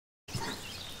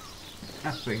I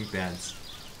think that's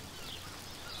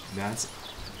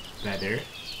better.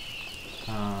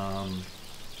 I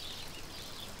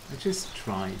just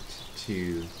tried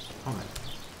to comment.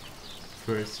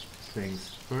 First things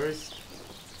first,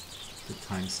 the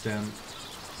timestamp.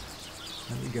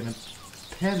 And we're gonna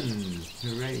pen.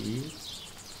 Hooray!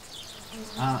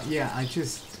 Yeah, I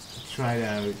just tried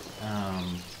out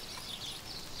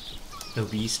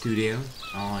OB Studio.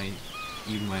 I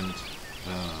even went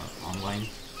online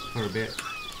for a bit.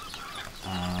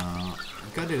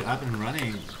 Got it up and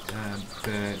running,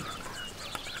 but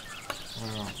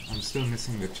well, I'm still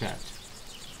missing the chat.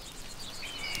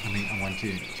 I mean, I want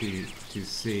to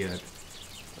see it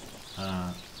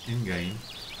in game.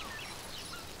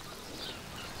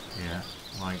 Yeah,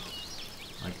 like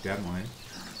that one.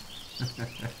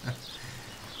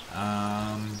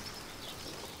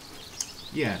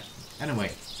 Yeah.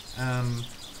 Anyway,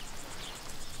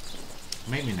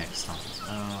 maybe next time.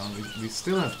 We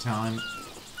still have time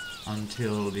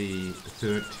until the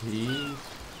 30th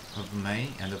of May,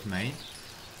 end of May,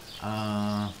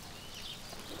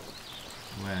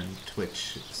 when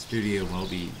Twitch Studio will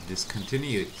be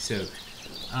discontinued. So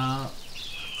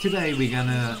today we're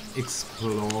gonna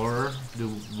explore the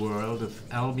world of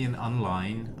Albion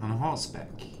Online on horseback.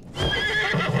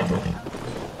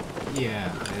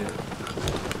 Yeah,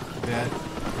 that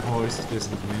horse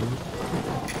doesn't move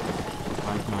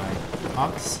like my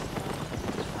ox.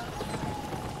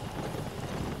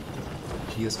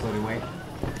 Cheers for the way.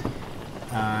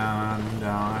 And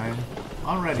I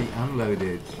already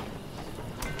unloaded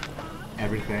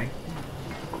everything.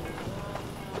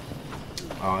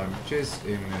 I'm just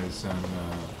in some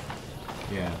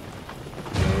yeah,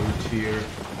 low tier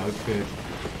outfit.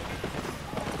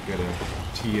 Got a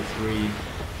tier 3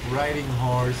 riding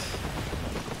horse,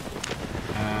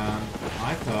 and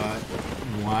I thought,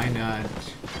 why not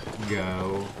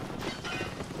go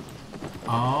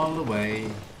all the way.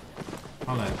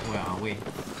 Hold on, where are we?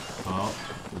 Oh,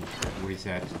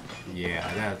 reset. Yeah,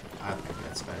 I think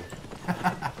that's better.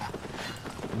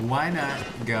 Why not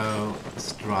go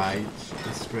straight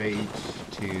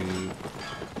to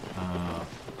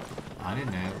I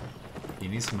don't know,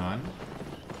 Inisman,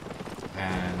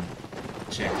 and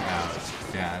check out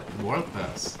that world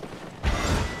pass.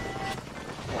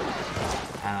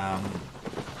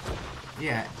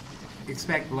 Yeah,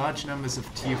 expect large numbers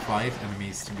of tier 5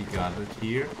 enemies to be gathered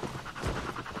here.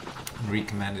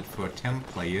 Recommended for 10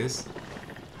 players.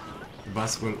 The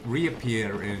bus will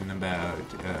reappear in about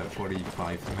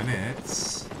 45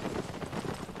 minutes.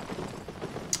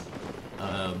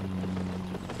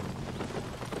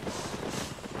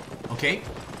 Okay.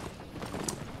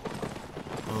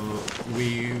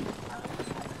 We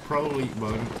probably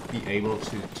won't be able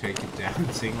to take it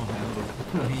down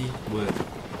single-handedly with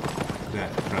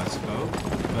that crossbow,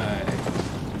 but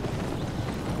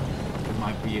it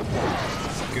might be a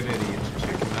good idea to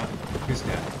check it out. Who's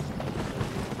that?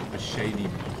 A shady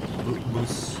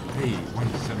moose. Hey,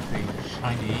 want something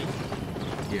shiny?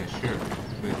 Yeah, sure,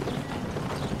 but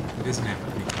it doesn't have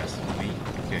any quest for me.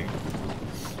 Okay.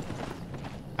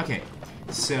 Okay,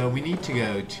 so we need to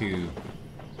go to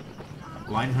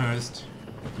Linehurst,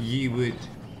 Yewood,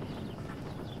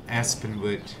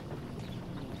 Aspenwood,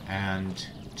 and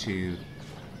to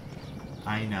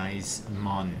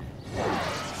Inismon,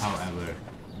 however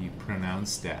you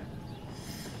pronounce that.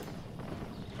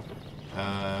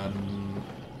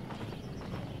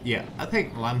 Yeah, I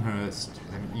think Linehurst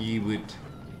and Yewood,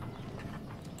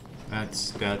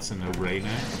 that's a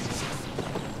no-brainer.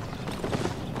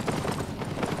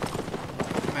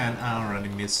 Man, I already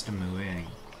missed the moving.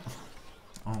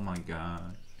 Oh my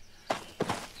god.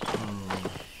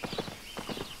 Oh.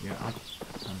 Yeah,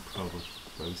 I'm probably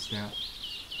close now.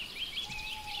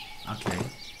 Okay.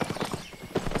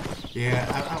 Yeah,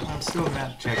 I'm still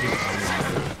not checking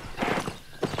online.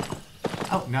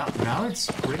 Oh, now it's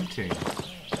sprinting.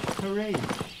 Hooray!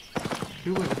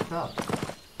 Who would have thought?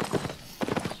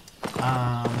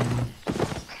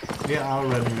 Yeah, I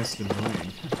already missed the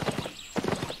moving.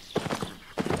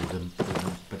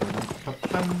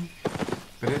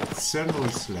 But it's certainly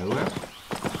slower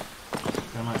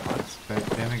than my odds, but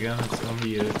then again it's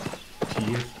only a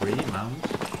tier 3 mount.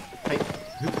 Hey,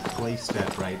 who placed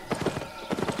that right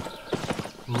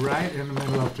in the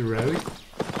middle of the road?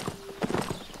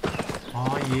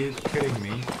 Are you kidding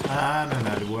me? And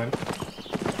another one.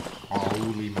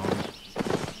 Holy moly.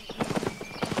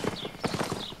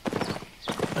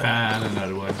 And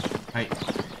another one. Hey.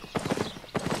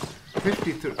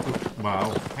 53.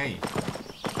 Wow. Hey.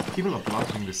 People are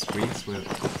blocking the streets with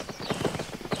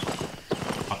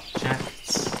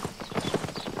objects.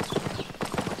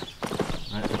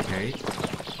 Right, okay.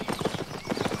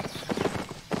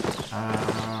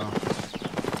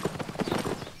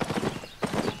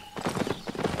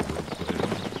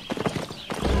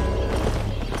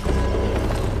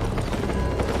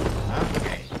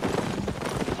 Okay.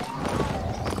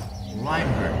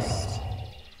 Limeburst.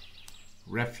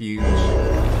 Refuge.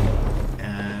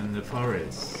 And the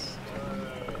forest.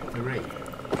 Hooray.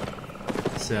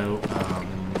 So,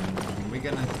 we're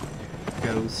gonna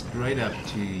go straight up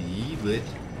to Yewood.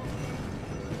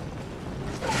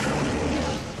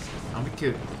 And we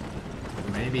could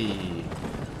maybe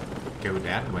go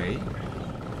that way.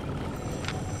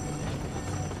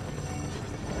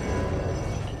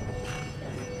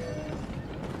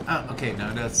 Oh, okay,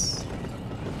 now that's...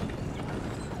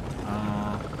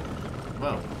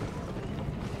 well...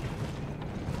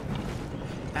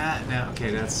 no,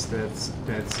 okay, that's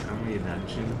only a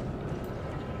dungeon.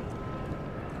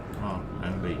 Oh,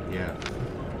 only, yeah.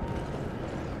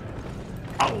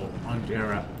 Oh, on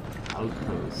their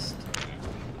outpost.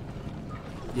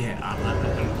 Yeah,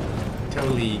 I'm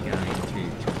totally going to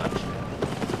touch that.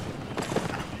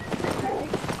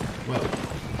 Well,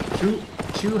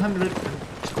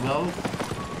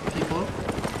 212 people?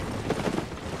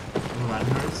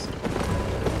 Runners?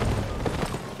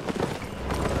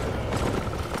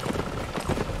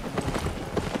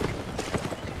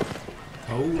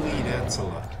 Holy, that's a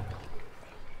lot.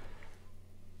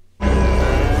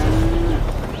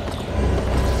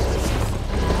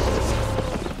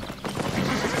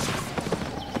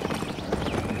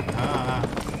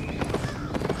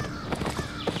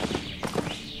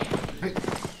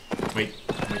 Wait,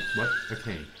 what?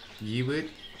 Okay. Yewood?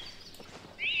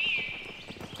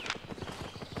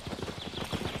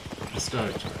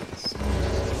 Storage charts.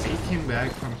 He came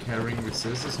back from carrying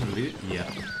resources and loot? Yeah.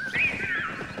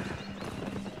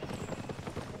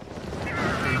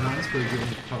 Once we're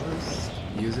given colors,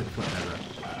 use it forever.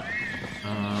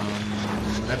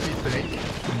 Let me think.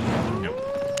 Nope.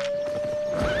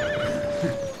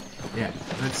 Yeah,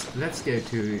 let's go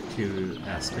to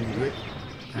Aspenwood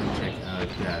and check out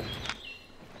that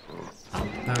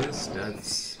outpost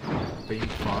that's being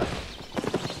fought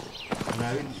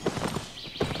about.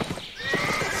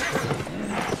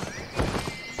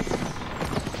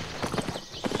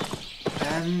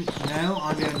 And now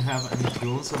I don't have any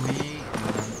tools on me.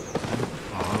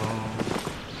 Oh,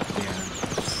 yeah,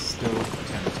 it's still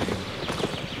tempting.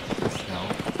 Still.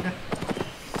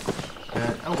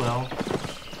 But oh well.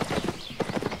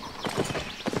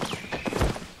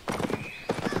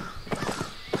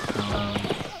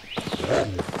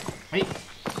 Wait.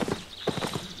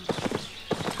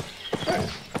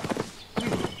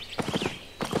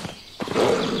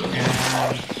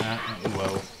 And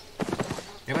well.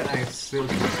 Yeah, but I still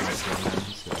can press them,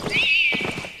 so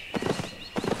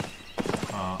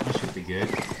I should be good.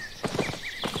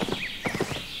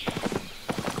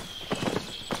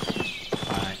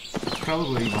 I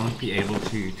probably won't be able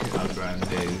to outrun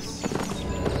those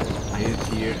higher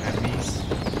tier enemies.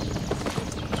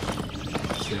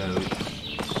 So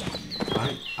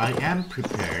I am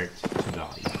prepared to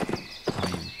die. I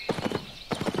mean,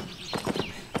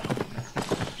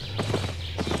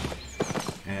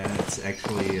 and it's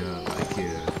actually like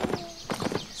a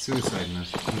suicide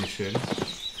mission.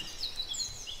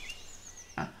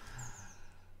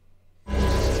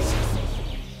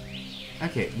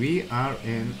 Okay, we are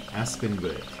in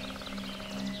Aspenwood.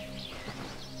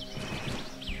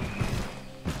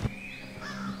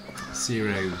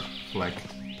 Zero flagged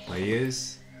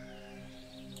players.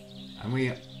 And we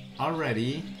are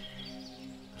already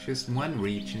just one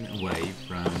region away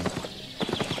from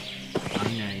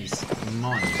Ina's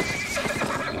monument.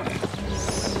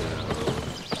 So...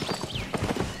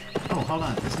 oh, hold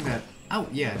on, isn't that... oh,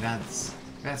 yeah, that's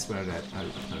where that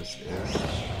outpost is.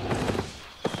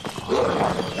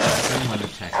 Someone to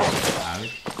check it out.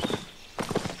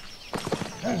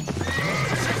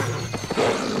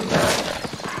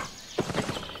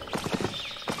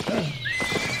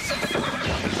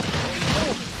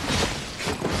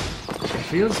 It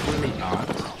feels really odd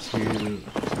to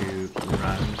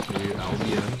run through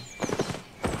Albion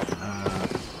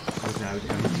without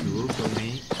any tools on me.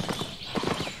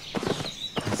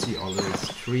 I see all those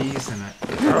trees and I...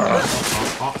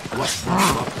 what?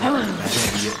 Bad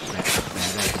idea.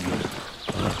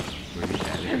 Really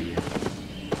bad idea.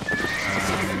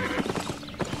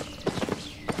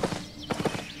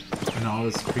 And all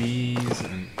those trees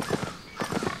and...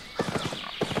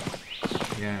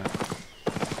 yeah.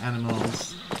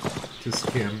 Animals to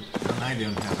skim, and I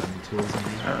don't have any tools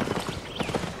anymore.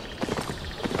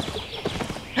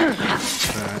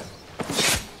 But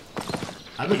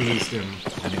I would lose them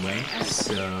anyway,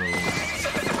 so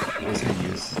there's no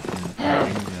use in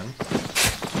having them.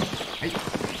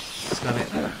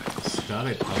 got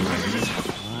it already.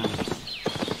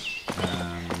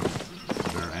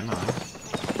 Where am I?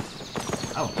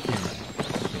 Oh, here.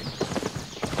 Okay.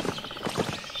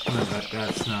 No, but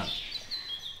that's not.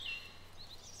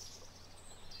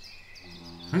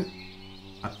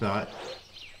 I thought.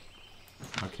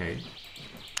 Okay.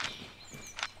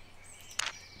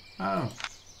 Oh.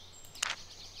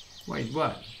 Wait,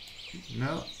 what?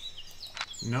 No.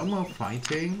 No more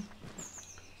fighting?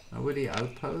 Over the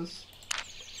outpost?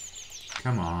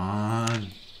 Come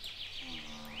on.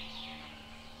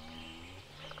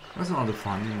 What's all the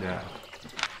fun in that?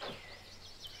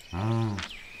 Oh.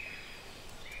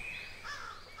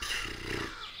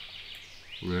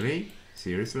 Really?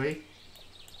 Seriously?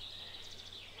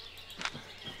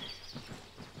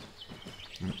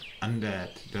 An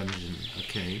undead dungeon,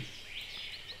 okay.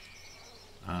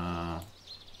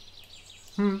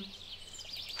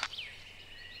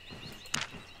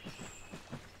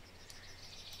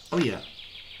 Oh yeah.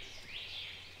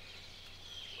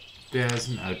 There's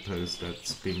an outpost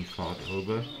that's being fought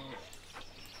over.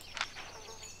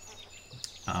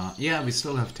 Yeah, we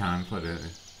still have time for the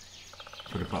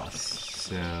boss.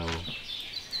 So yeah,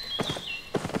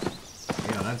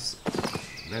 let's head.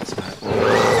 That's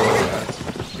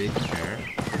a big chair.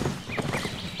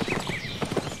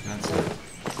 That's it.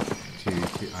 To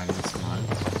items 1.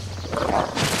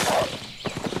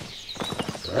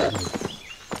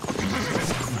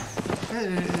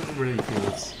 It really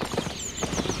feels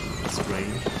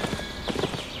strange.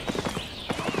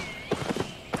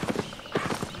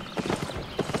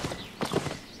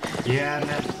 Yeah, and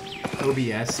that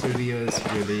OBS studio is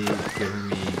really giving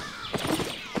me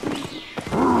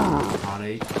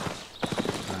heartache.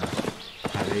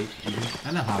 Headache even,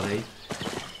 and a heartache.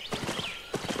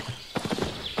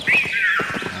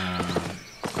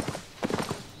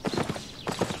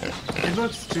 It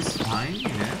looks just fine, you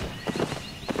know.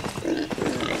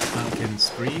 I can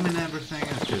stream and everything.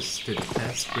 I just did a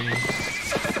test stream.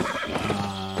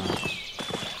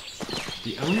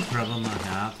 The only problem I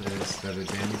have is that I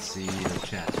didn't see the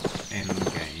chat in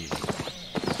game.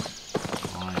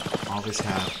 I always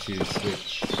have to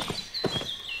switch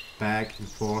back and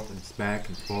forth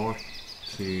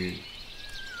to,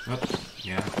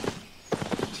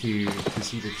 to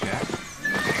see the chat.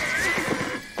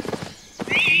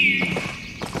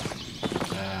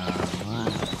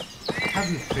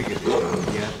 Haven't figured it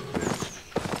out yet, but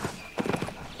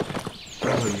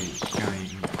probably going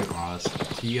to ask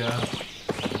Tia,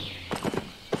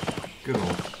 good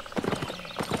old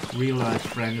real life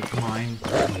friend of mine,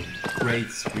 great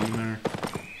streamer,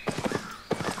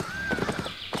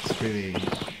 streaming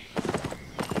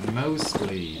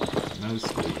mostly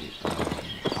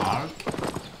Ark,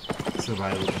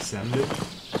 Survival Ascended.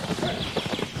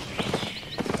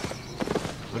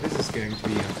 What is this going to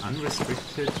be, an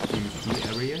unrestricted PvP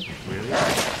area? Really?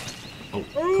 Oh,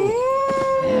 cool.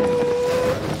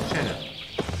 Shut up.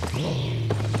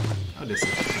 Oh, this is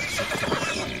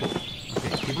cool.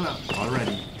 Okay, people are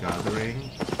already gathering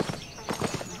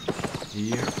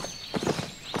here.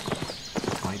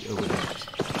 Fight over that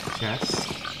chest.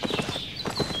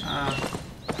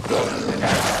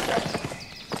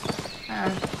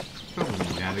 Probably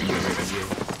navigate over here.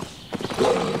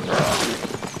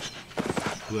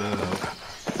 Whoa.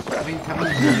 I mean,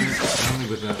 coming here only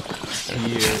with a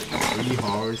tier 3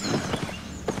 horse,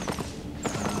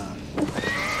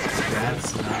 that's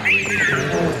not really the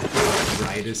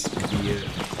brightest idea.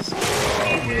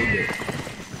 Way good.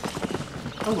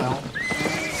 Oh well.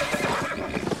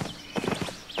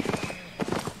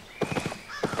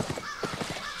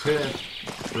 Should have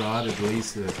brought at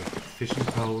least a fishing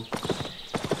pole.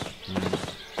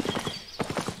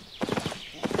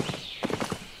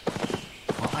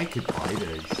 Well, I could buy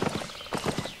those.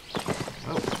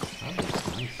 Oh, that looks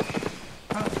nice.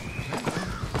 Oh, yeah,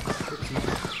 looks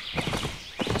nice.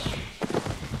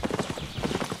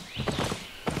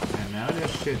 And now there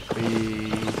should be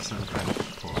some kind of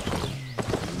portal.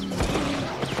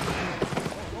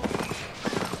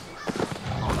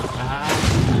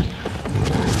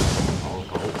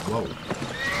 Whoa.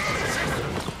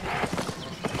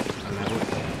 A level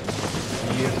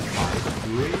tier 5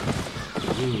 druid?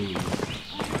 Ooh.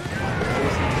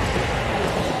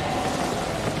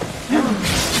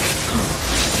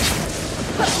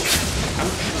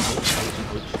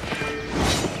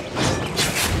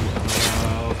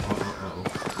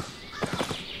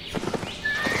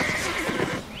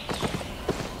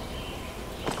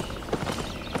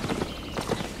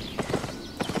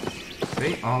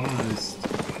 They almost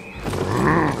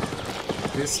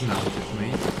dismounted me.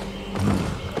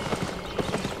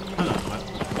 Hold on,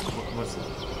 what's it?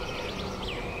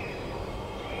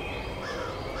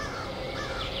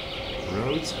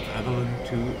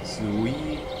 to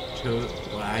switch.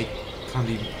 Well, I can't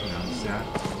even pronounce that.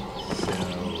 So.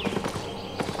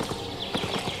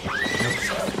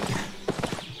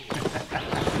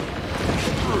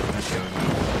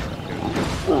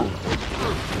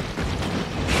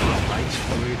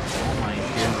 Oh my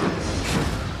goodness.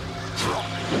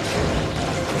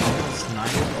 Almost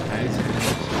 9,000.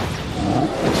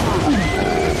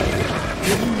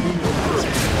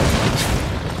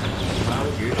 Wow,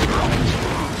 good.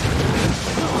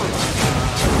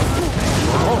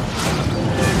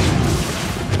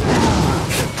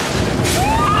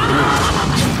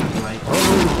 Like,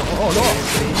 oh no!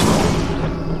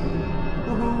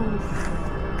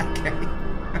 Okay.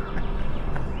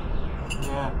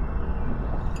 Yeah.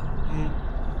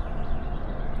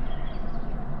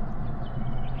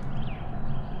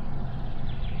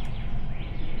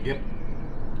 Yep.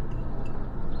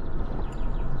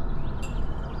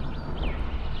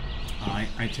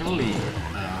 I totally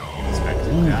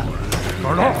expected that.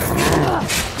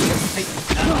 Hey,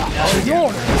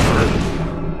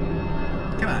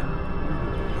 come on.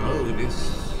 Oh, this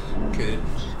could.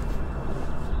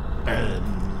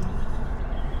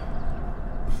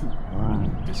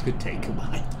 This could take a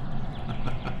while.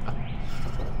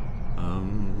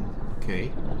 Okay.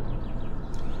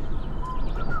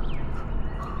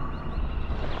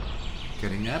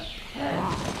 Getting up.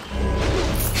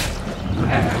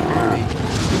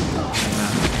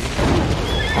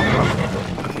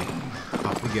 Okay,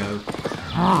 off we go.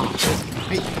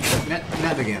 Hey,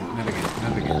 not again.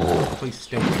 Please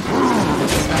stay.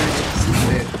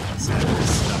 Stop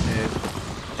it.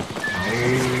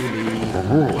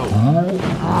 Holy.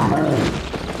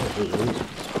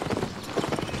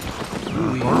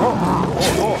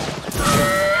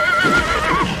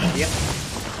 Yep.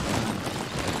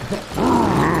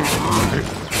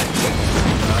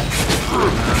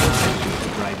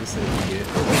 Right, this is it.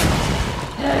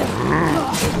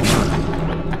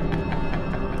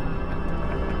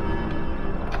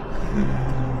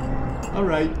 All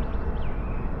right.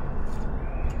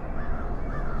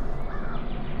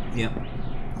 Yep.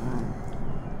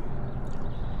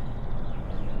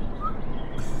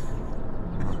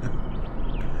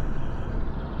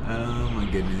 Oh my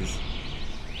goodness.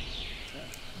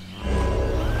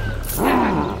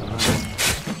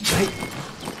 Hey.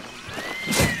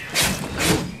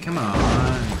 Come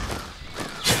on.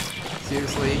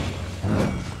 Seriously?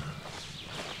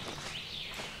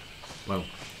 Whoa.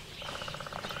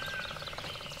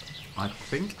 I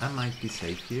think I might be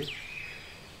safe here.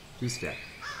 Who's that?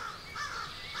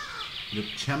 The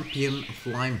champion of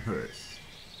Limehurst.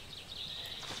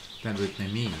 That would be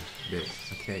me.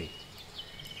 This. Okay.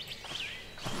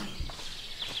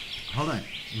 Hold on.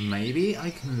 Maybe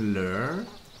I can lure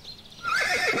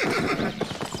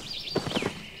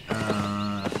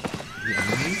the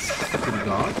enemies to the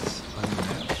gods? I don't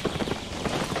know.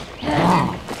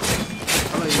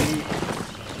 Hello.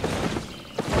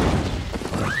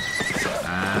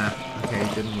 Okay,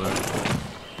 didn't work.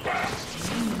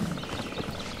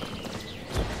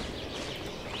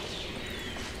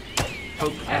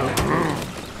 Poke.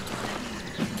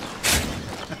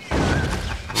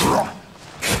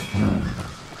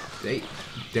 They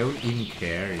don't even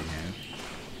care, you know.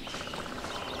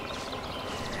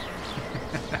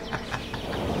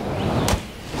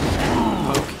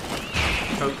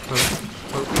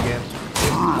 Poke again.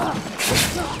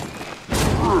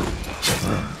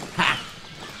 Ha!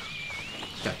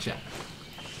 Gotcha.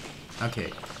 Okay.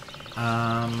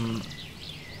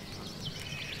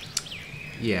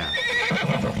 Yeah.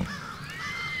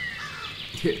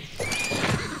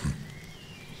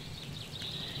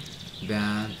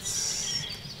 That's...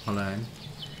 hold on.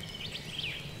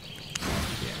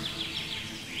 Yeah.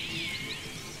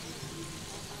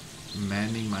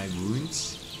 Mending my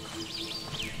wounds.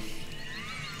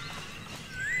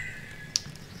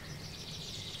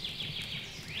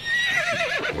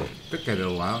 Look at the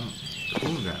long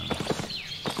cooldown.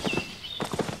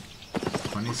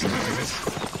 20 seconds.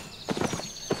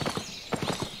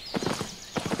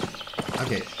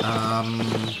 Okay,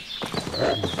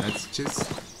 let's just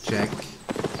check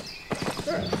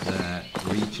the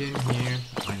region here.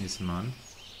 -1.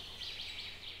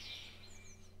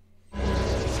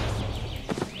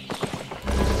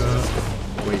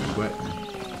 Wait, what?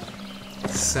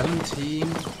 17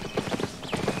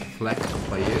 flag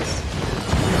players.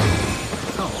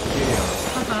 Oh, here we are.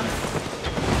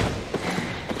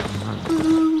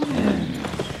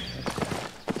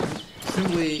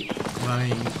 Simply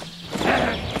running.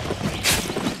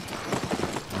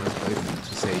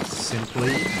 To say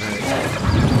simply, but it's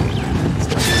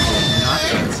not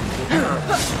that simple.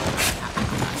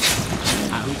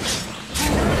 Ouch.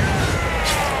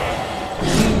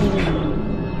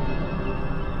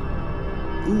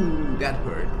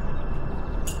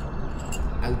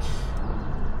 Ouch.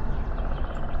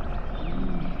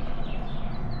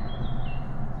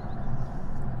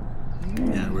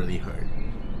 That really hurt.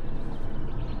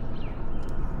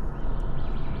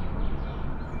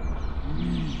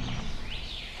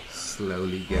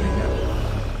 Slowly getting up.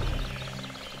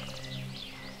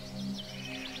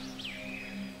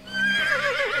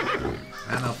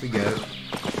 And off we go.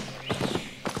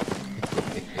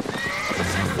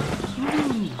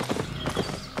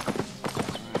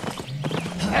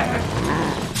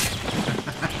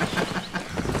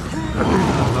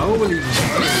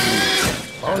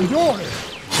 Holy moly!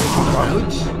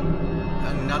 Ouch!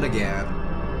 Not again.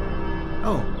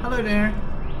 Oh, hello there.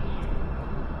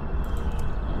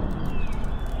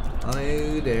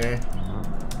 Hello there.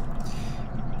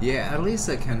 Yeah, at least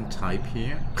I can type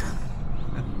here.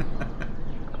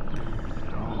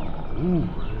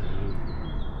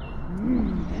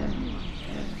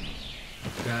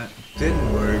 That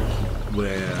didn't work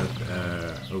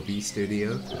with OB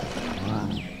Studio.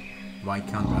 Why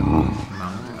can't I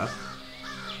mount up?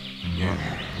 Yeah,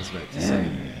 I was about to say.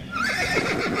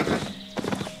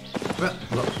 Well,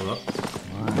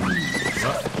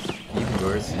 even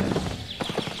worse.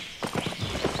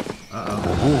 Uh-oh.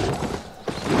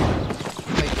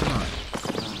 Hey, come on.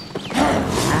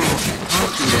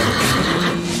 I'll do that.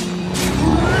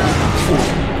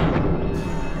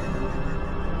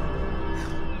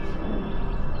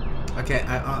 Okay,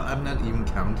 I'm not even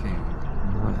counting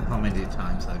how many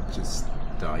times I've just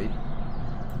died.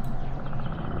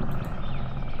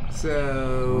 So,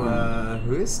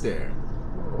 who is there?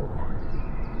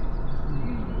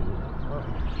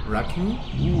 Raccoon?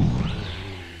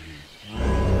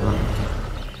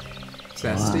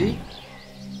 Zesty?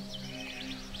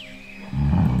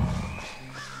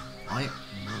 I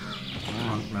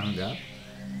can't round up.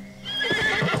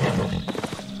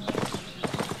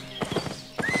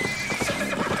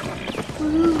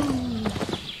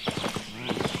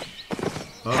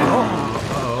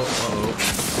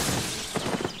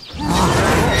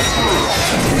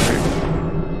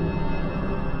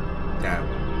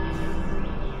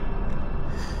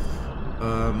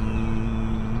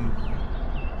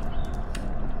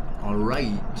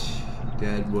 Alright,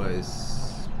 that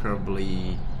was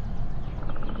probably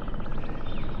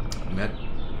not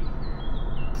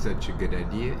such a good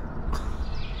idea.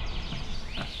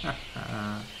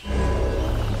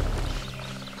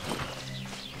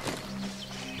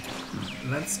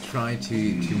 Let's try to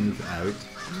move out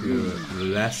to a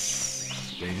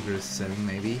less dangerous zone,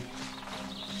 maybe.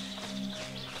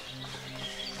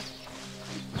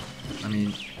 I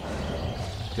mean,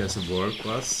 it doesn't work for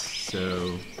us,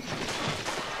 so...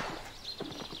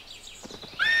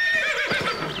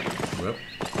 Whoop.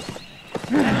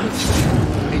 And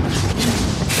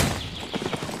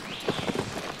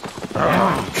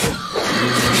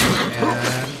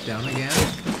down again.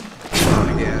 Down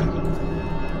again.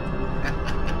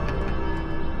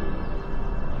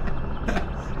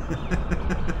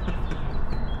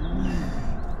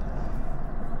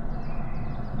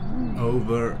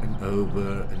 Over and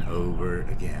over and over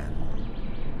again.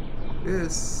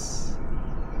 This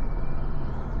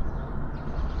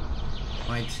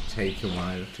might take a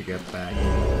while to get back.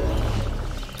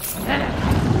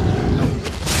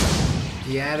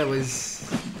 Yeah, that was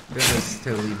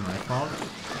totally my fault.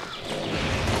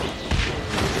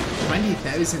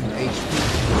 20,000 HP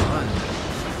run.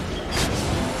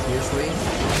 Seriously?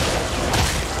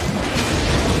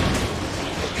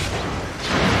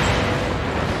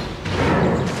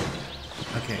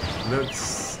 Okay,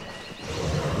 looks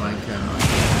like a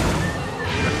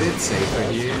bit safer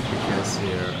here because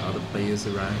there are other players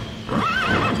around.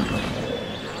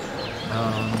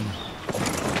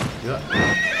 Yeah.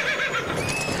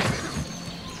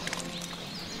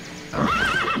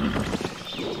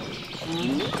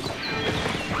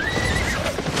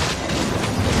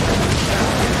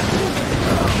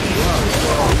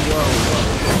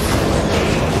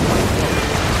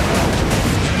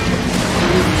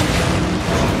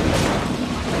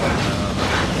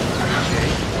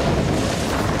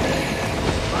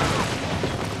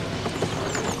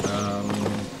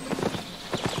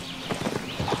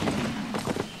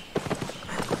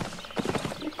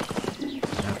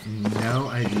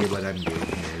 What I'm doing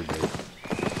here, but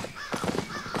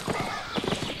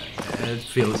it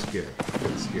feels good.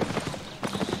 Feels good.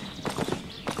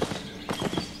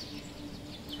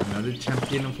 Another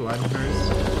champion of Limehurst.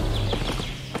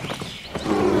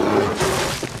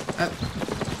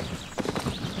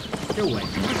 Go away.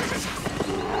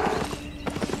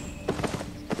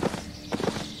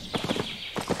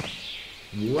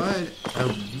 What a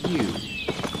view.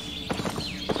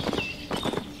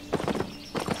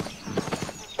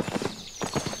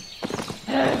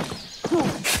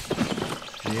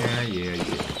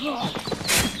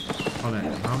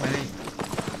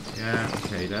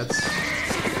 Okay, that's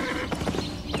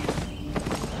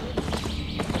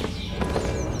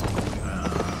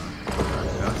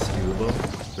doable,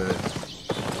 but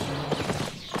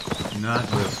not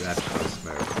with that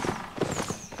crossbow.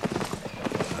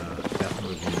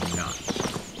 Definitely not.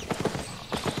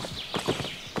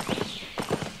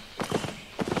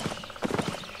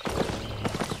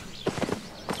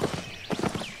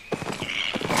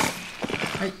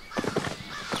 Hi.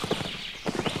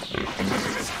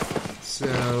 So,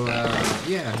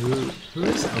 yeah, who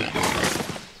is out there?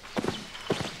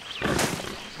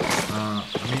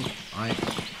 I mean,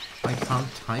 I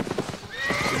can't type,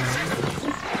 you know,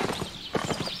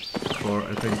 for I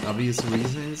think obvious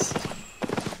reasons.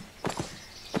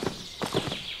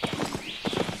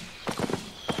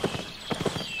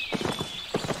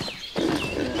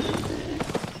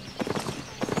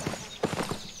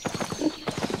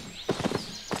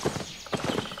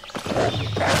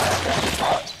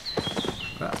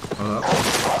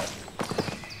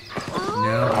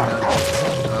 No,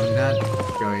 I'm not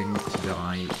going to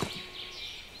die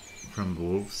from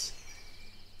wolves.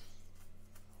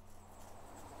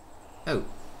 Oh.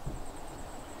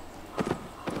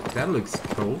 That looks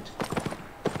cold.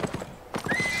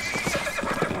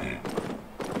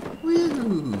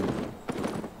 Woo!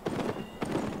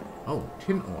 Oh,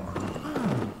 tin ore.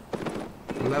 Ah,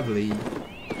 lovely.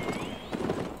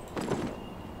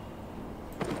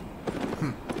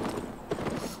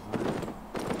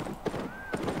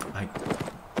 I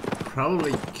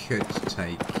probably could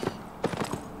take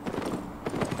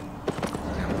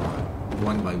them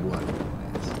one by one.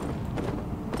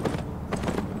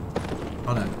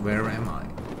 Hold on, where am I?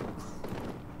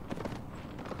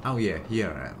 Oh yeah,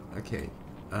 here I am. Okay.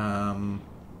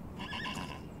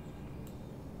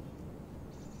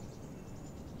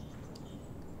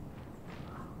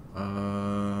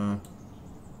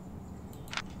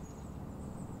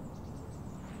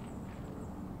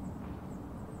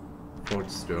 Fort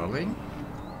Sterling?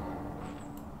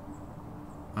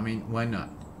 I mean, why not?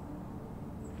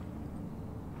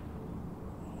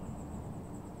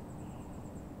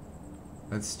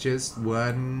 That's just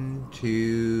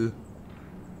two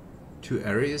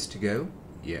areas to go.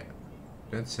 Yeah,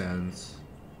 that sounds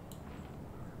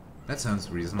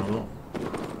reasonable.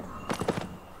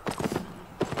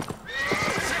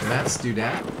 Let's do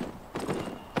that.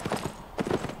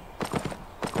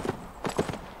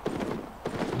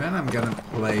 Then I'm gonna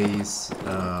place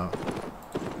an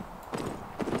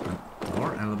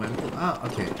ore elemental. Ah,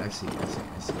 okay, I see.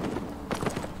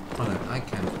 Hold on, I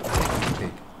can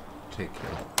take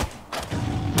care.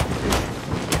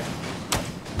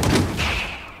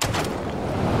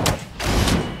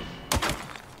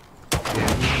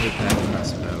 Yeah, even with that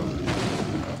crossbow.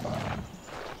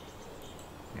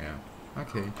 Yeah,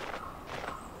 okay.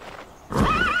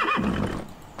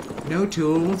 No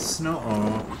tools, no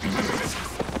ore.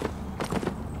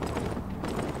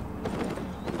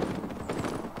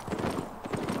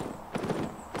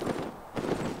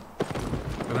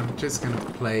 But I'm just gonna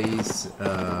place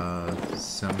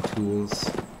some tools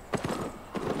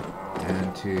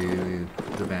into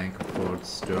the bank of Fort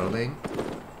Sterling.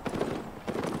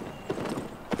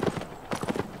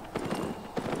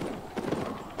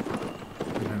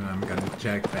 And then I'm gonna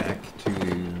jack back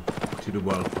to the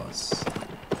world boss.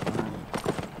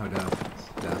 How does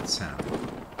that sound?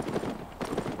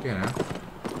 You know?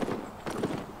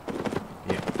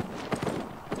 Yeah.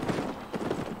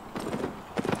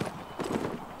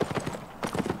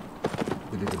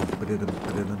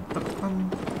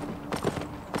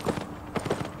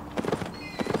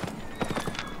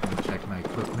 Check my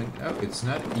equipment. Oh, it's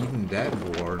not even that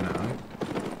worn out.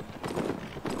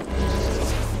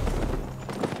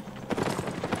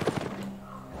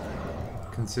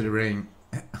 Considering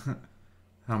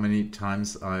how many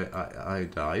times I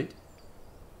died.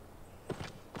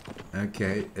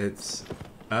 Okay, it's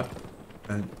up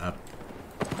and up.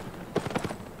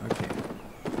 Okay.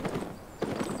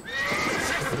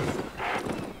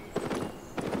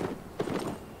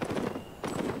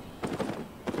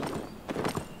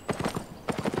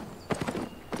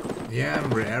 Yeah,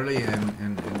 I'm rarely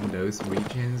in those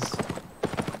regions.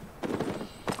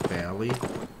 Barely.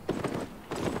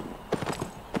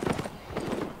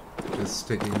 Just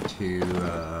sticking to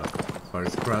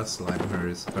forest grass,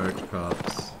 limehurst, birch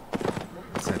copse,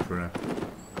 etc.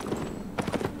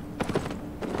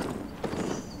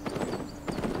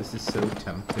 This is so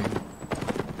tempting.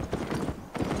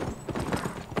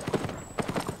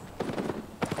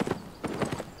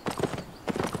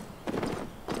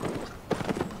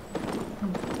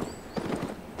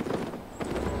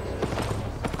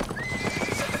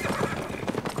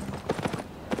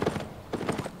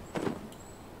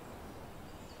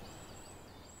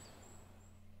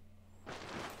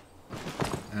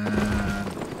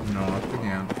 North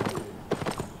again.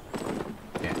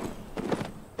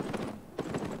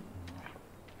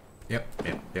 Yeah.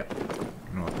 Yep.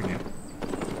 North again.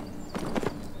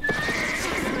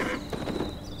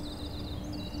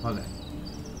 Hold on.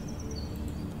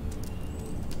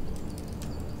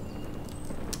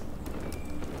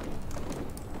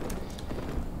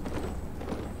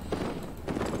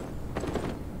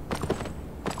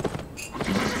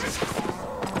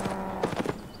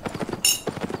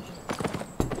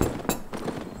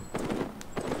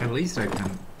 At least I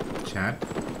can chat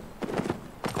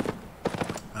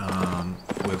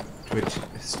with Twitch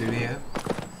Studio.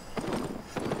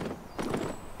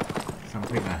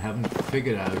 Something I haven't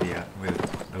figured out yet with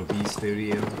OB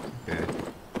Studio, but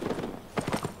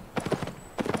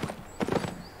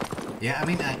yeah, I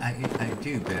mean I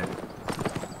do, but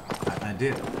I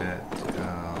did, but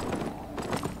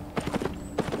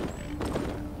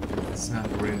it's not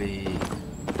really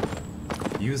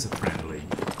user friendly.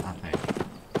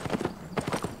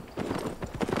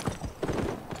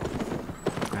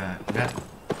 That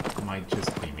might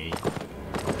just be me.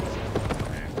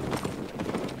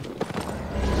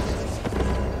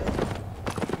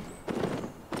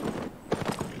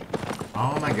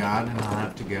 Oh my god, and I'll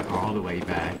have to go all the way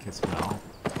back as well.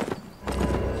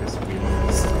 Just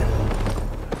realized.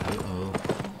 Uh-oh.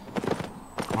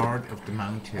 Heart of the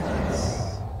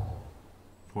mountains.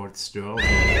 Fort Stroll.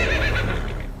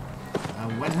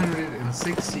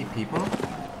 160 people.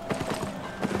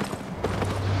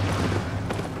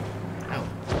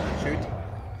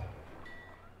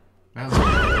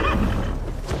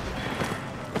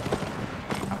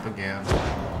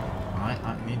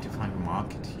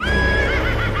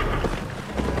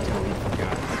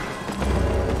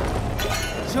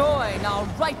 Join our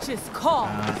righteous cause.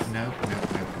 No. I'm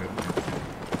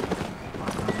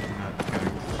not going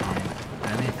to join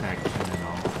any faction at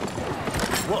all.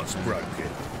 What's broken?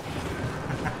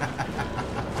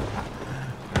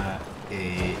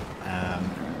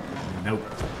 Nope.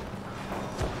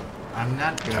 I'm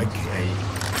not going to say.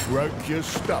 Broke your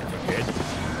stuff again?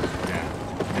 Yeah.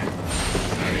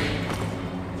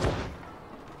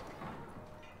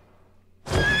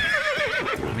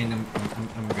 I mean, I'm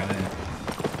gonna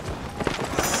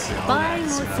sell Buying that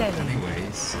or stuff selling?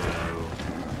 anyway, so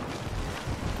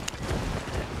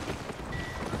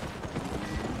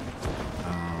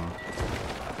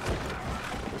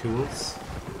tools.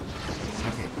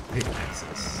 Okay,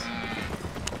 pickaxes.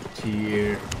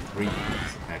 Tier 3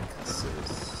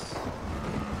 pickaxes.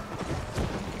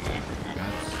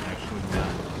 That's actually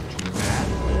not too bad.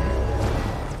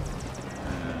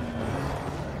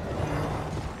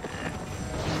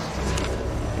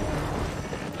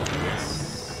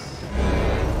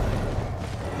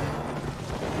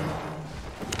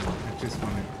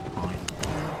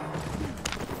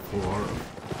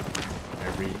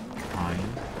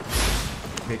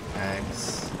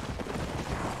 Pickaxe,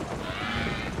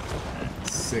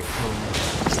 sickle,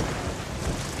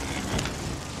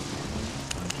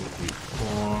 1, 2, 3,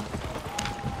 4.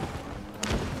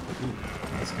 Ooh,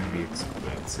 that's gonna be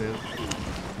expensive.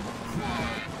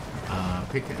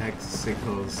 Pickaxe,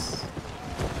 sickles,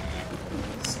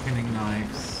 skinning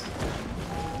knives,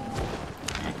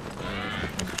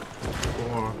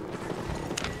 4.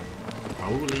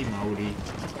 Holy moly.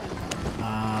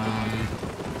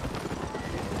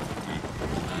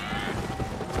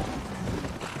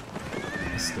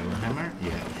 Stone hammer?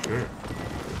 Yeah, sure.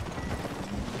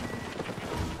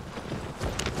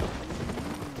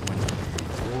 1,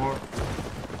 4,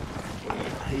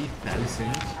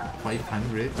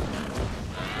 8,500.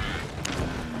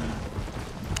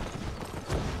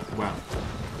 Wow.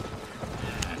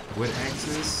 Wood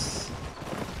axes.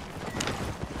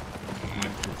 1, 2,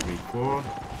 3, 4.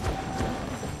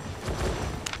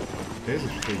 This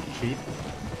is pretty cheap.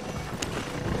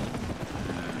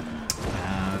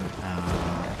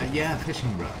 Yeah,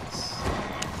 fishing rods.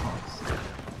 Of course.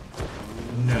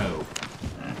 No.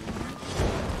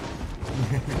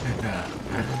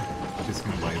 Just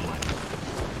gonna buy one.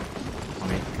 I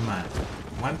mean, come on.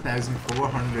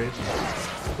 1,400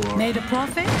 for... Made a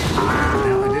profit?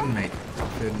 No, I didn't make a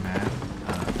profit, man.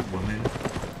 Woman.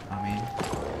 I mean...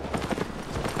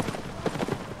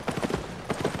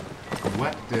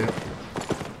 What the...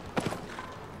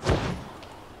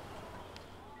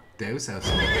 Those are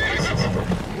some places.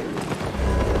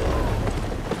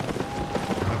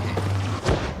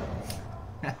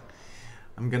 Okay.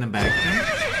 I'm gonna back them.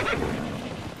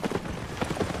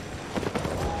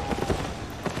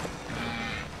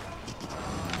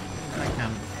 I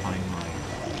can't find my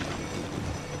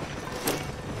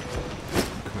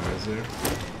cursor.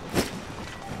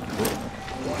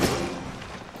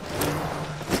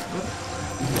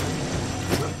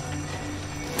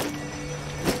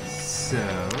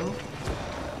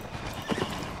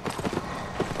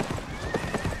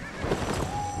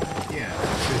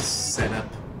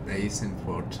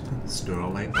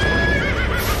 plane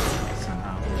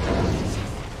somehow.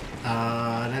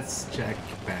 Let's check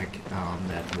back on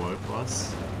that world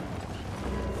boss.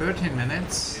 13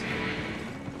 minutes.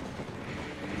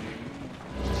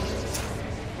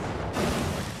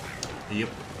 Yep.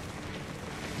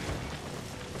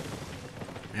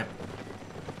 Yep.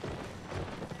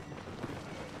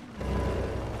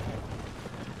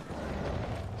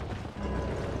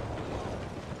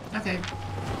 Okay.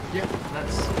 Yep,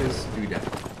 let's just do that.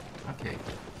 Okay.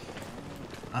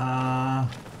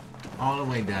 All the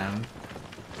way down.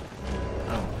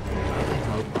 Oh, I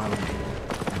hope I'll make it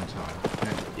in time.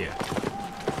 Yeah.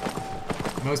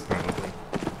 Most probably.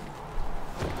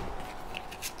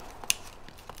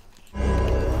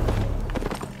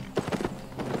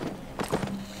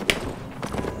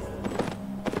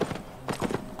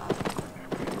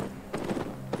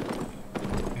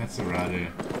 That's a rather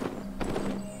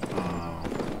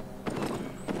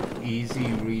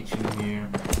easy region here.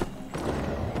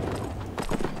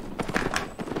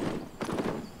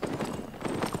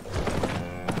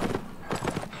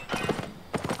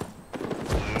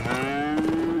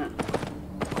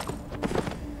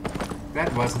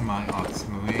 That wasn't my ox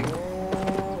moving.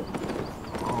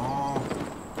 Oh,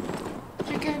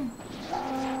 chicken!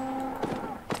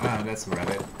 Ah, that's a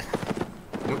rabbit.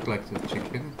 Looked like the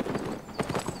chicken.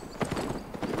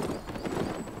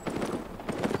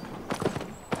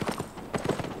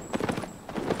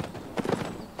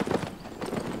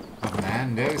 Oh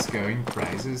man, those going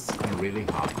prices are really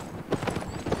high.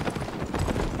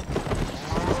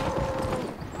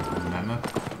 Mammoth.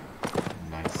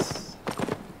 Nice.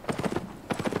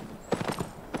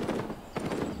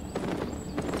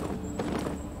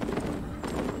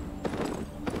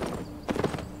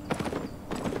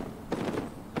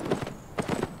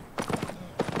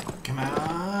 Come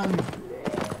on!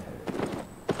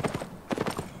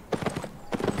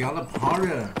 Gallop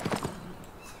harder!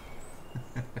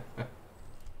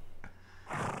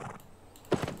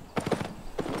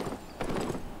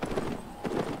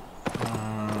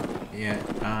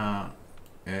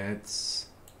 It's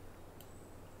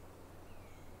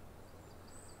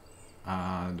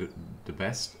the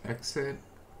best exit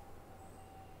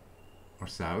or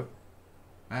south?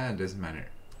 It doesn't matter.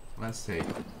 Let's take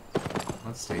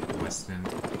the western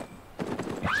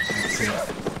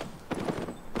exit.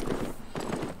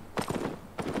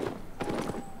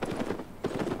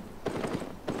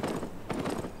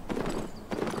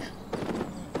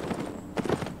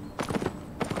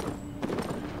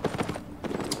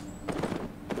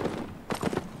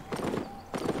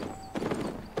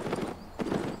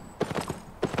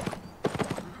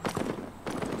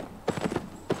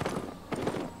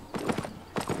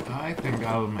 I think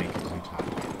I'll make it in time.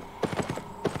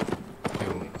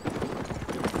 Totally.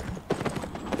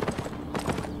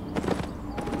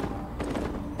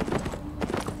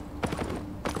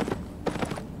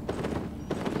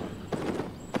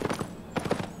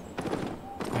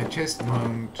 I just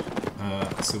won't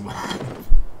survive.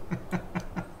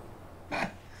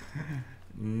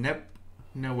 Nope.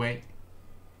 No way.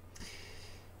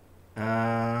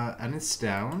 And it's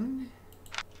down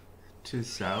to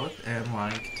south in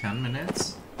like 10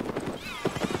 minutes.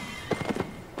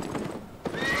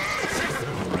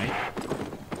 Alright.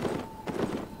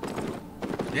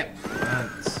 Yep,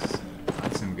 that's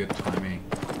some good timing.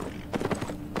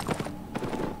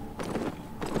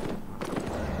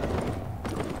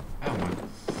 Oh, my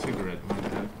cigarette went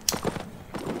out.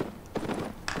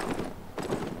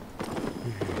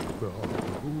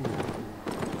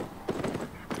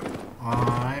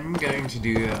 I'm going to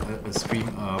do a stream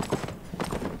of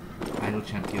Idle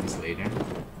Champions later.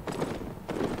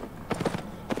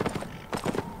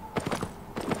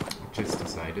 Just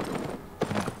decided.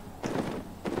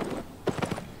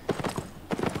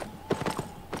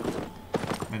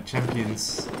 My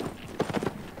champions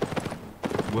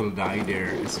will die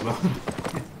there as well.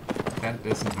 That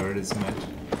doesn't hurt as much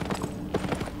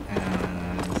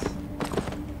as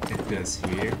it does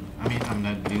here. I mean, I'm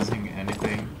not losing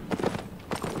anything.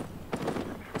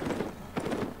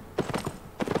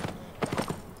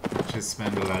 Just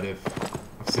spend a lot of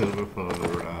silver for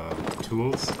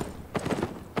tools.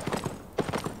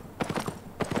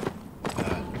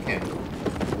 Okay.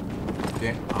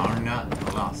 They are not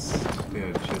lost,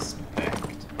 they're just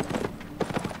backed.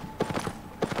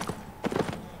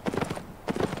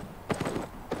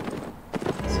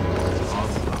 So,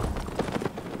 all's well.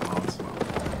 All's well.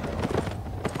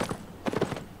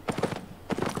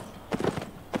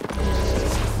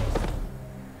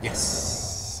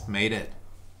 Yes! Made it.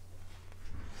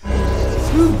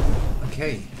 Whew.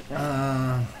 Okay,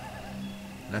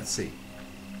 let's see.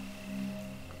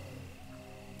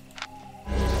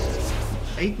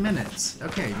 8 minutes.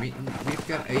 Okay, we've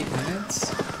got 8 minutes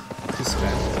to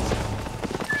spend.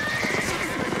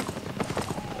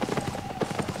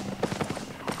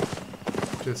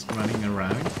 Just running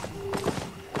around.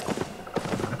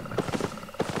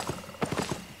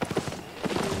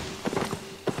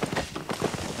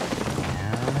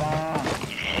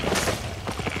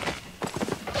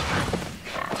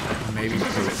 Maybe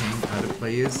poking other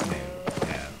players? No.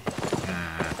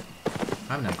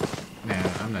 I'm not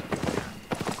doing that.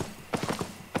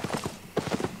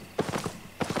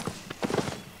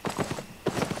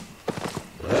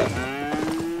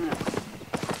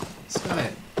 Stun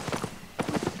it.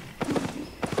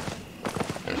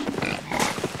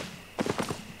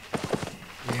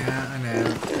 Yeah, I know.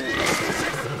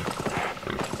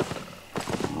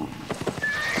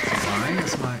 Why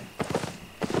is my...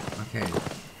 Okay.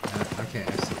 Okay, I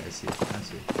see.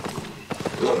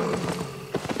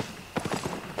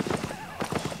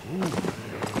 Ooh.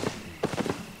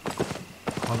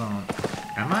 Hold on.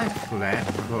 Am I flat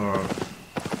or...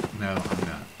 No, I'm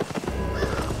not.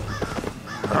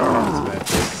 I was about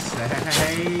to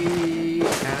say...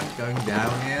 I'm going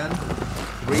down in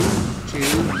 3, 2,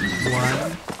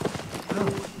 1... Oh,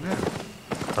 no.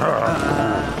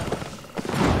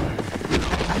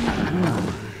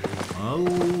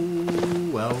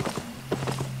 Oh, well.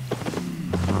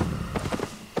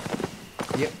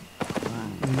 Yep.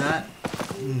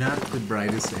 Not the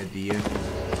brightest idea.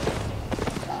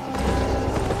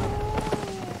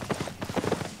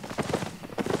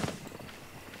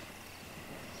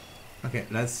 Okay,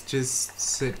 let's just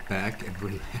sit back and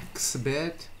relax a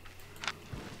bit.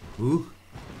 Ooh.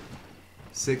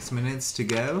 6 minutes to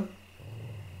go.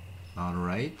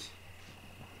 Alright.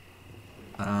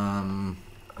 Yeah,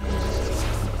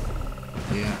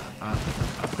 I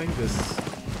think there's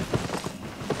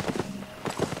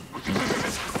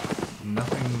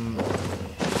nothing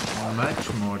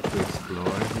much more to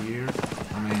explore here.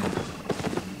 I mean,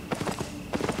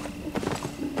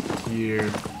 here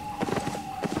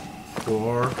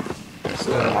 4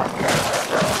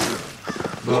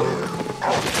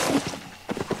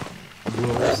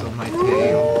 wolves on my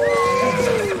tail.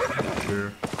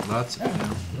 Sure, lots of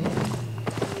them.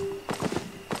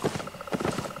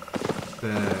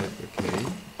 But okay.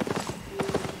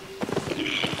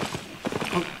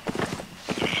 Oh,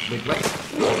 big light.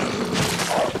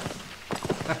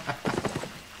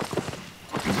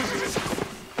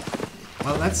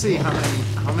 Well, let's see how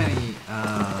many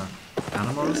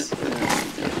animals I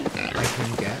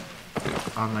can get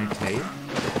on my tail.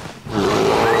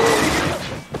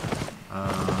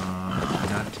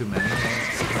 Not too many.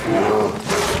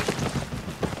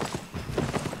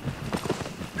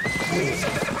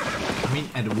 I mean,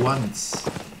 at once.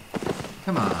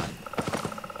 Come on.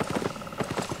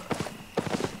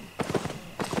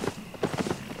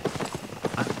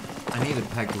 I need a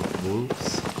pack of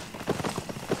wolves.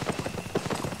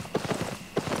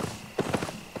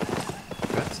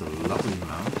 That's a lovely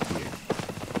mount here.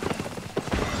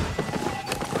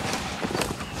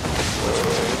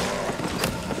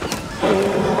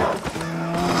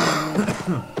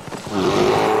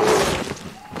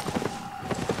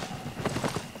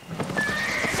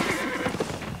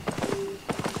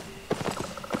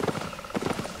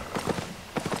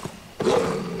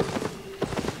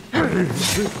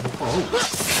 Oh,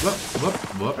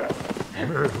 whoop.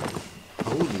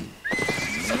 Holy.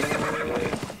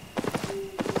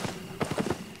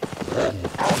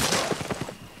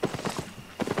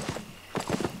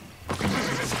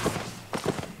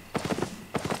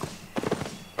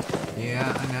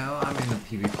 Yeah, I know, I'm in a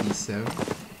PvP zone.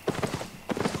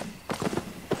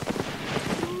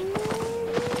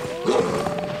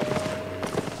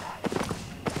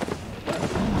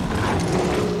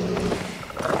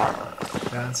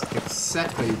 That's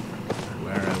exactly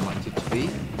where I want it to be.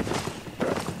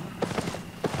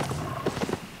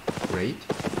 Great.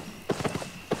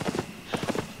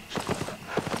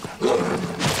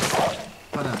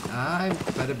 Hold on, I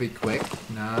better be quick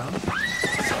now.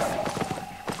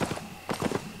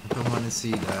 I don't want to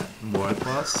see that world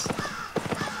boss.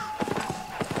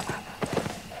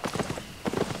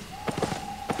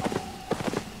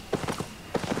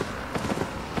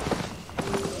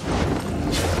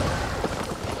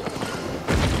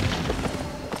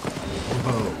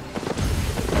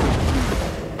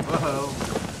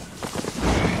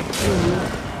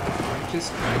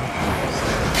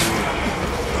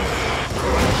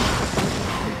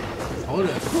 Hold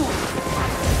it.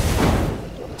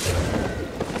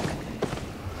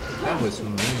 That was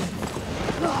mean.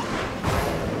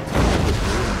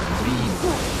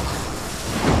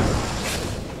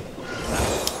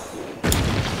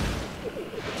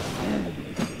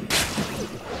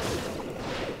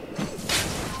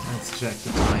 check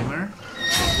the timer.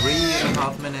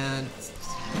 3.5 minutes.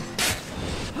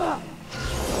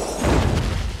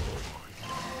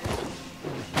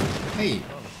 Hey!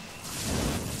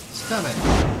 Stop it!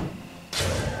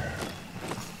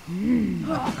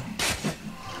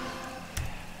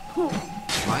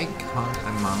 Why can't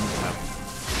I mount up?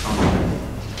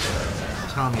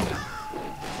 Tell me that.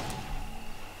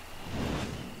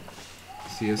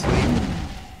 Seriously?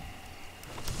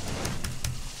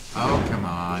 Oh, come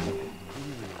on.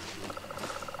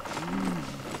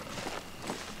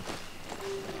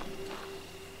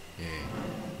 Yeah,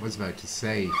 was about to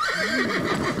say.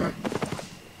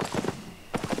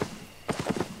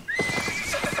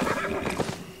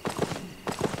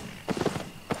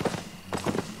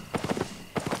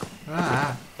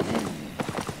 Ah,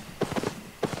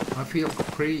 I feel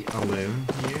pretty alone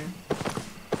here.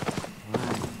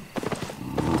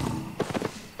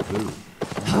 Ooh.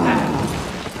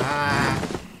 Ah.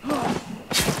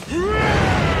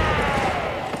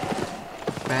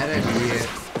 Bad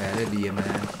idea,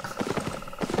 man.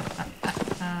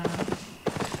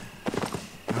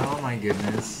 Oh my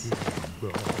goodness.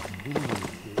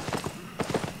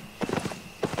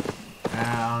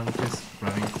 I'm just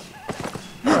running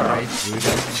straight through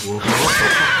them.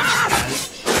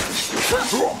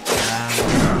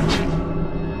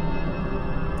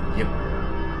 Yep.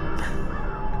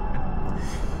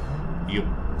 Yep.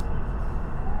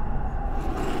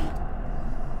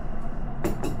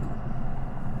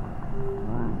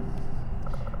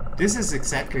 This is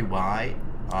exactly why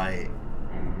I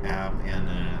am in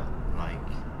a like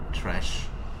trash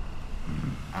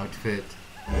outfit.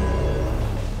 I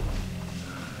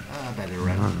better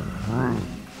run.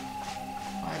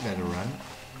 I better run.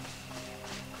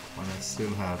 When I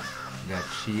still have that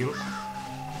shield.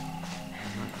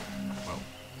 Well,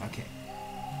 okay.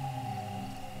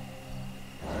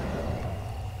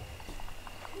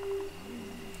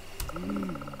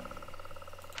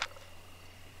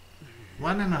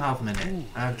 One and a half minutes.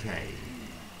 Okay.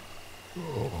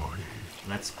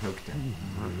 Let's poke them.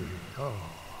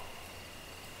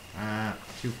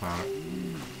 Too far.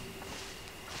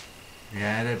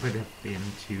 Yeah, that would have been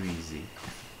too easy.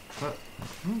 But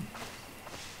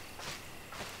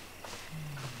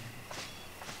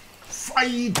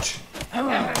fight! Come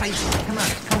on, fight! Come on,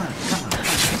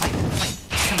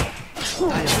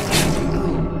 fight!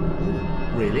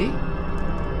 Really?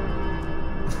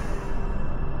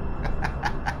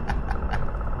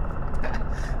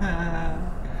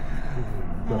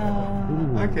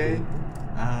 Okay.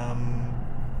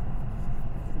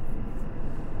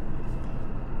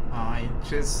 I'm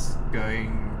just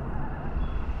going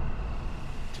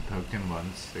to poke them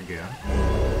once again. No,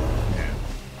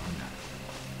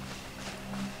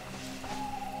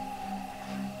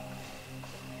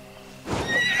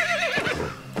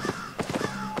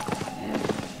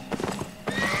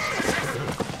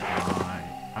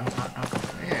 I'm not.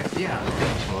 Yeah, I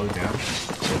can follow them.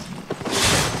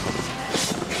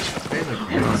 They look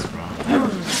really strong.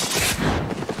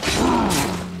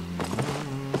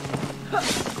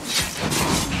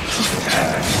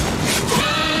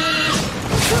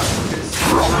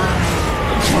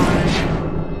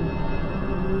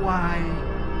 Why?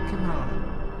 Come on.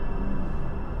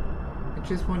 I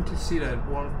just want to see that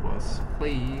wolf boss.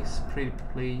 Please, pretty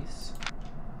please.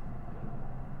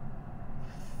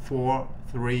 4,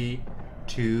 3,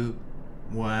 2,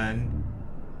 1.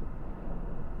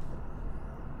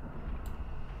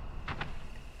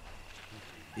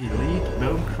 Elite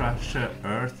Bone Crusher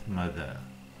Earth Mother.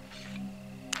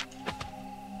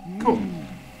 Cool.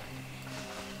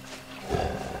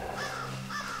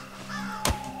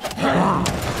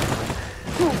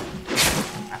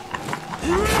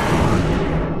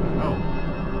 Oh.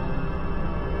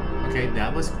 Okay,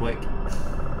 that was quick.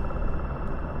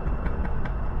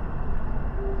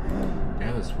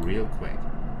 That was real quick.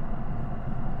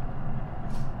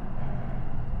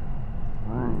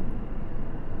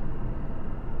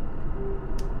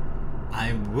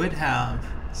 I would have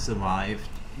survived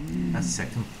a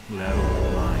second blow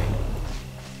in my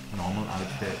normal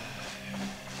outfit.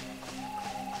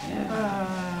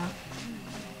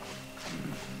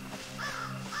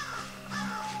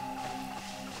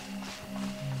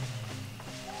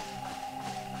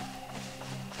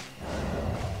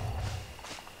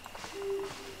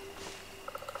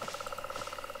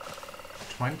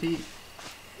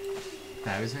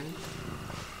 $20,000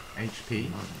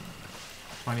 HP.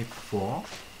 24.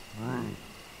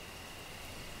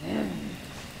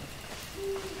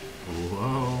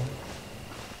 Whoa.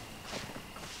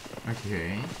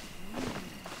 Okay.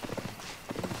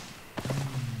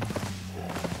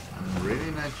 I'm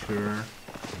really not sure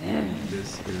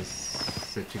this is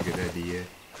such a good idea.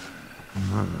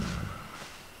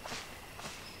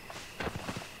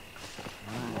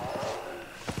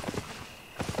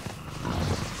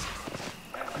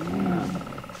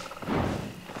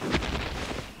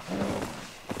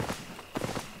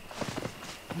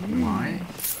 Why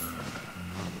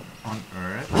on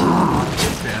earth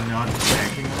they're not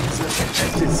attacking us?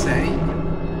 That's to say.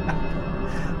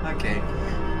 Okay.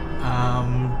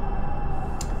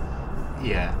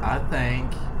 Yeah, I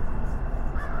think.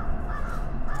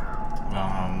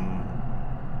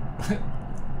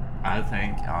 I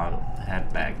think I'll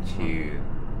head back to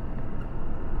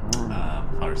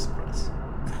Horseback.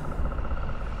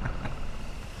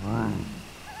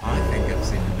 I think I've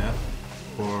seen enough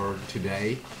for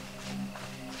today.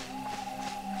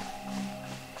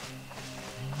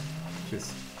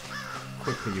 Just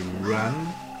quickly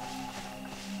run,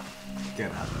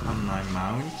 get up on my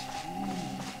mount.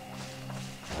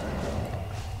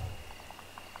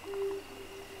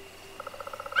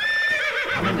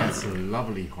 I mean, that's a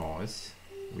lovely horse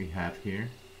we have here.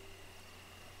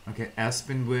 Okay,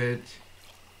 Aspenwood,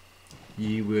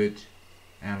 Yewood,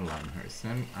 and Limehurst.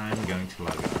 And I'm going to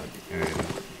log out in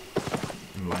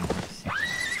Limehurst.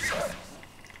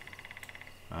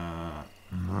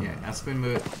 Yeah,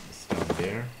 Aspenwood is down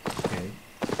there. Okay.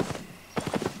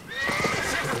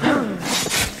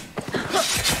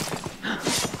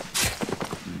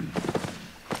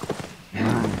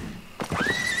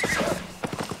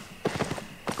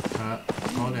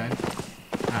 Hold on.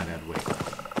 Ah, that way.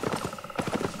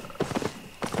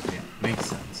 Yeah, makes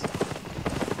sense.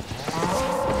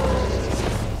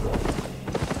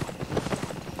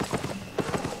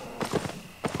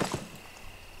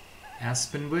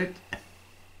 Aspenwood.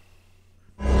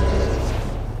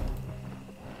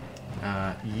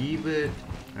 Yewood,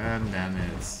 and then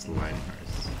it's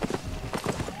Limehurst.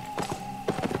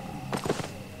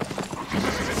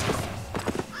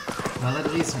 Well, at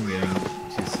least I'm going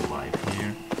to survive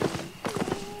here.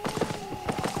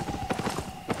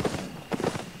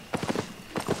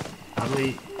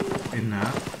 Oddly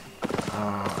enough,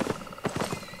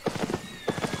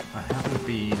 I haven't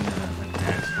been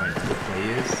attacked by other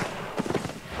players.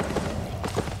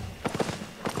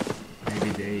 Maybe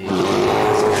they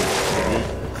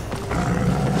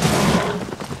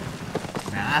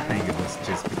I think it was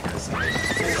just because I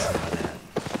saw that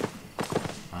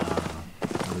I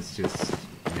was just,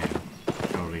 you know,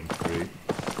 trolling through.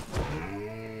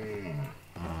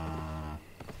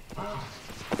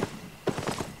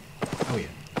 Oh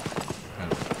yeah.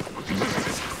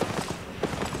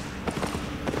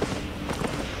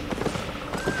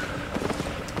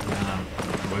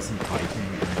 I wasn't fighting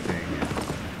anything,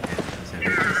 so they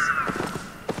just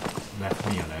left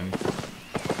me alone.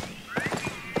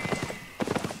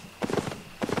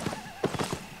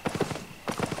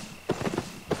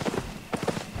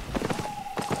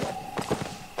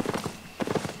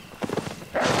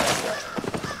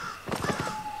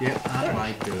 Yeah, I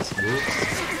like those wolves.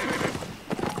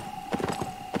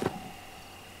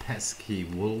 Pesky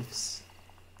wolves.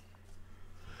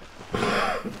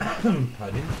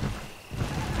 Pardon?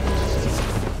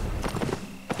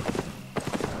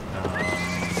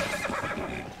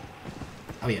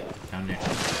 Oh yeah, down there.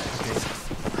 Okay.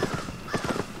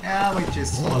 Yeah, we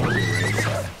just slowly raise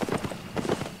up.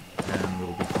 And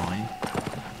we'll be fine.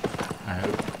 I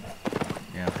hope.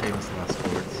 Yeah, famous last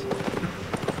words.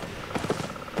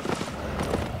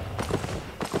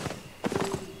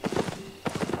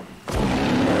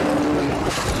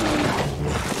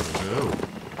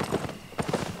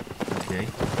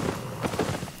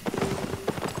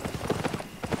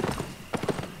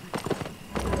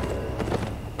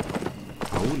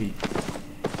 Holy.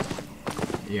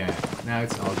 Yeah, now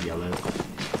it's all yellow.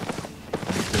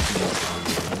 It's all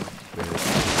yellow.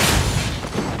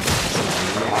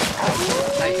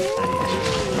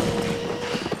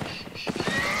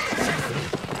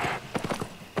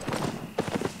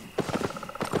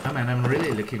 Oh man, I'm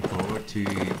really looking forward to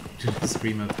the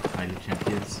stream of Pilot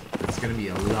Champions. It's gonna be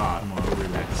a lot more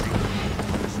relaxing.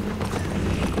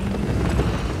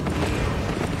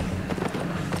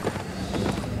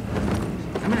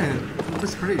 I mean, it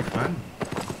was pretty fun,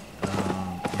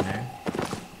 you know,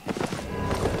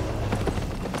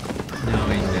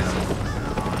 knowing that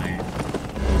I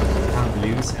can't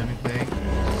lose anything.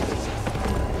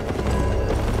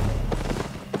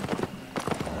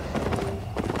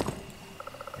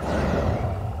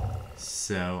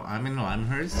 So I'm in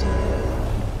Limehurst.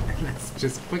 Let's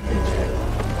just quickly check.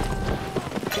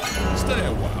 Stay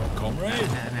a while, comrade.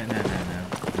 No.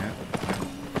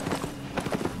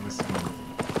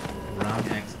 Wrong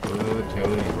exit. Oh,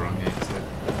 totally wrong exit.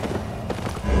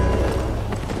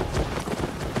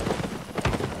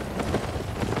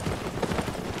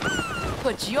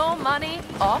 put your money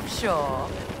offshore.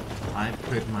 I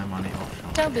put my money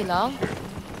offshore. Don't be long. Sure.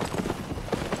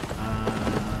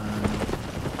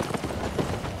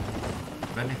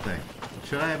 Let me think.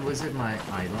 Should I visit my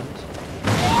island?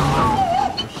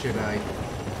 Or should I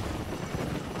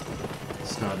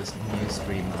start this new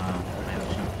stream of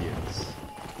Island Champions?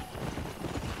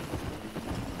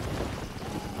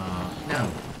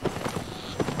 No.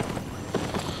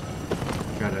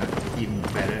 Got an even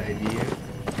better idea.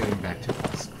 Going back to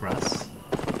Scruss.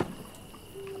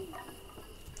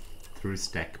 Through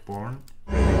Stackborn.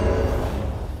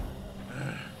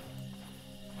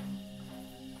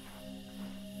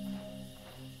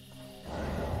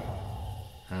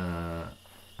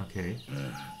 Okay.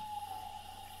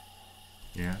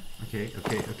 Yeah, okay.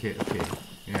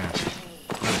 Yeah.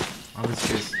 I was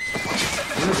just a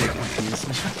little bit confused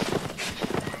now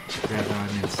that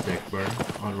I'm in Stackburn,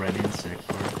 already in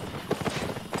Stackburn.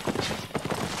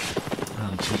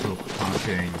 People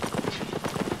parking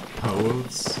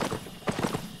poles.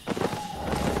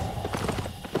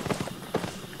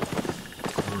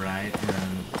 Right,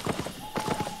 and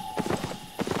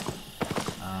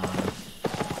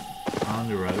on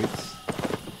the roads.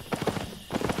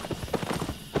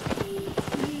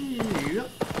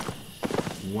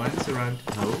 Once around the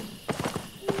pole.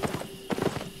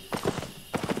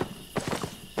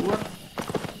 What?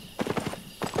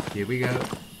 Here we go.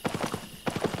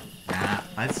 Nah,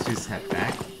 let's just head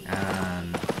back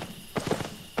and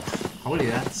holy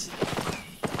that's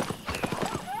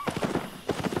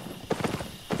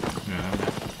no, I'm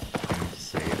not going to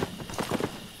say it.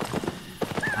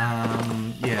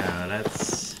 Yeah,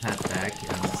 let's head back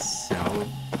and sell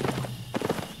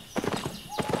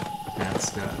that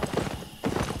stuff.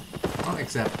 Well,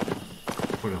 except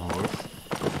for the horse.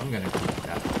 I'm gonna keep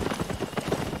that.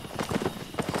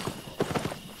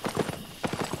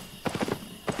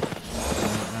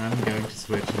 I'm going to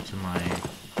switch into my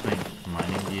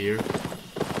mining gear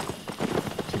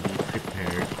to be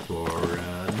prepared for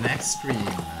the next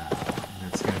stream.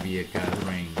 That's gonna be a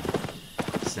gathering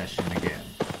session again.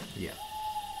 Yeah.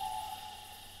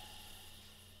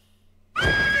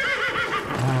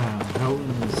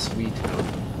 Home sweet home.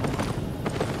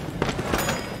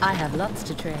 I have lots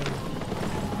to trade.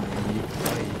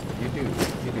 You do,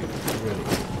 really.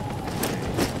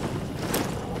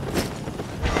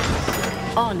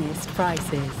 Honest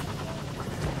prices.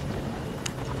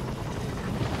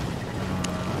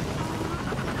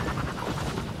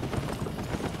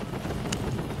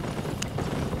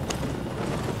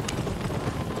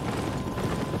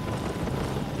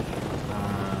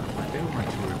 I don't want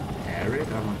to repair it, I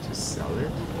want to sell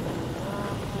it.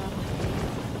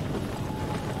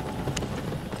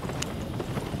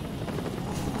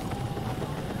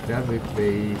 That would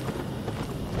be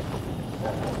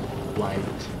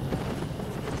white.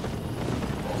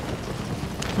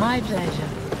 My pleasure.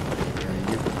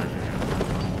 Yeah, your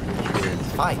pleasure.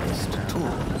 Finest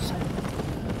tools.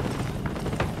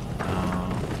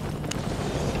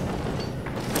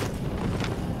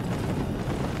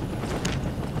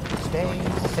 Stay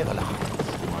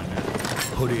civilized. Why not?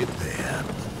 Put it there.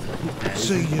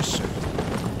 See you soon.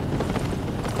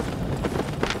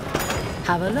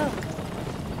 Have a look.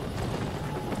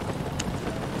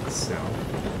 So.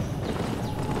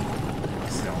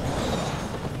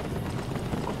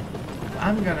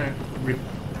 I'm gonna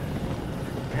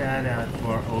repair that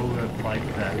for over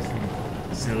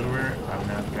 5,000 silver. I'm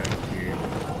not going to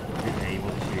be able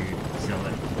to sell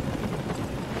it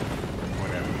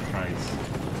whatever price.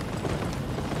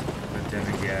 But then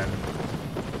again,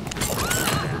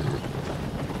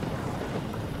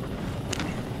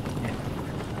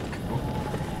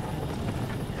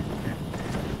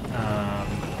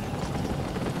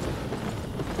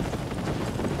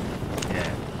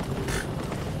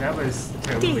 that was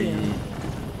totally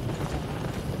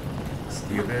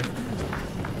stupid,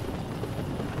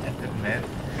 I have to admit.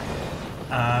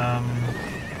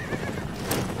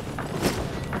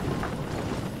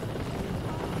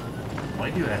 Why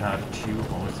do I have 2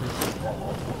 horses?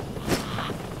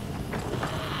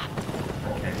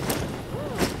 Okay.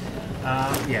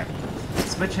 Yeah.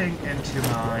 Switching into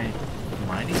my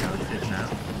mining outfit now.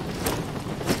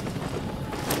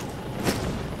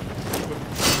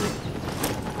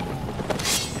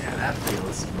 That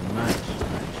feels much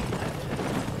better.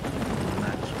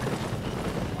 Much better.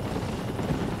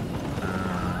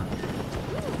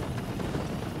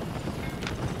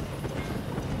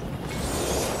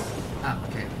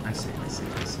 Okay, I see.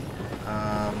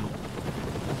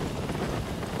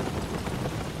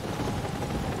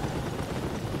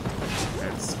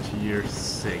 That's tier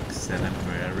 6 that I'm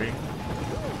wearing.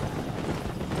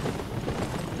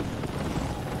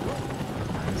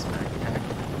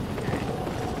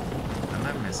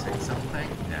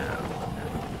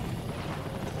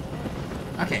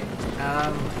 Okay.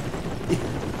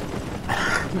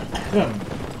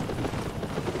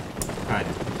 Alright.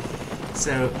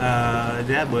 So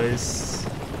that was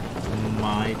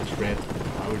my trip,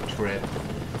 our trip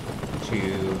to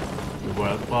the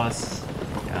world boss.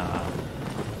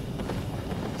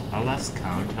 I lost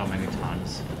count how many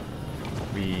times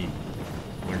we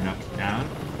were knocked down,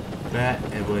 but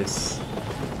it was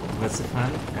lots of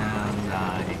fun, and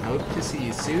I hope to see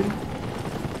you soon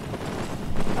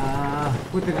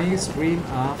with the new stream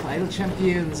of Idle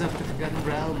Champions of the Forgotten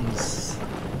Realms.